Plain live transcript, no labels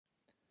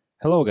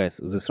Hello guys,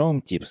 this is Rom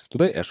Tips.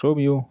 Today I show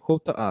you how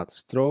to add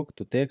stroke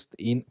to text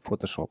in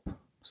Photoshop,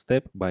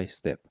 step by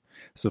step.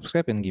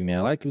 Subscribe and give me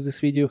a like if this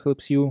video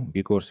helps you,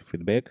 because your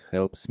feedback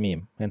helps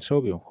me and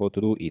show you how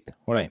to do it.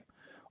 Alright,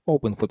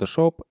 open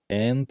Photoshop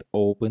and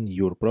open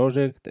your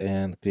project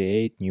and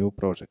create new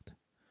project.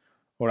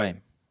 Alright,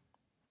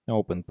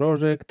 open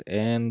project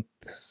and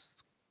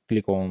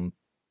click on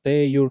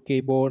your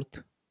keyboard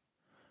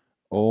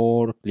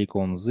or click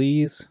on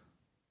this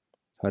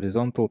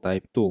horizontal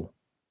type tool.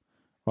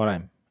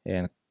 Alright,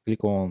 and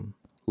click on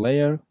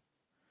layer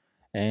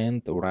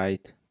and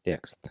write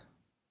text.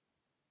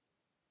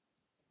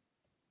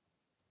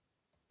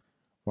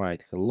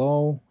 Write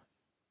hello,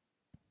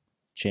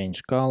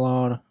 change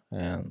color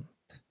and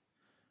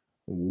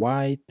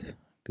white,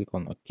 click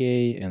on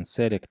OK and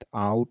select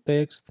all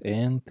text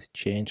and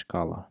change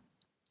color.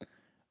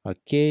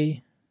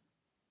 OK,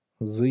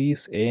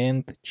 this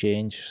and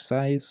change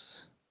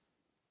size.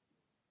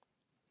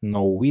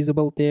 No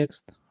visible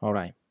text.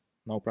 Alright,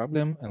 no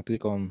problem. And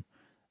click on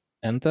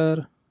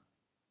enter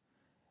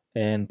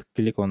and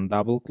click on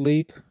double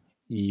click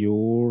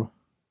your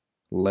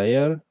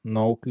layer,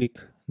 no click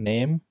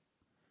name.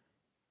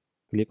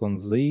 Click on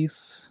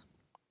this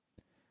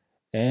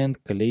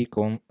and click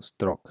on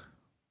stroke.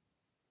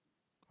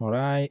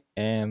 Alright,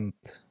 and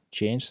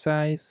change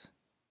size.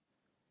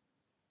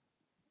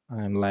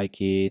 I'm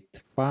like it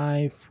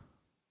 5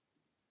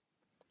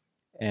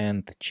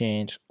 and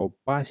change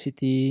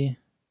opacity.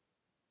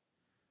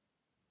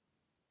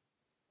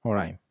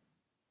 Alright,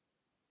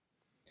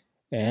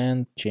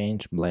 and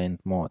change blend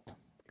mode.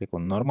 Click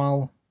on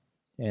normal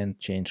and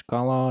change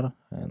color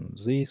and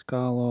this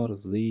color,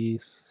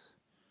 this.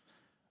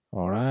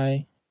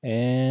 Alright,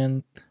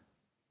 and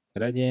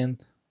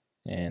gradient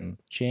and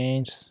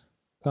change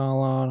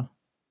color,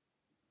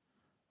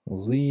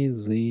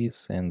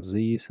 this and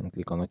this, and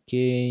click on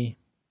OK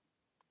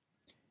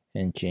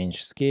and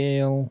change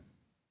scale.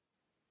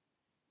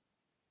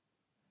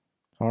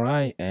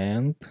 Alright,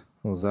 and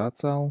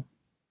that's all.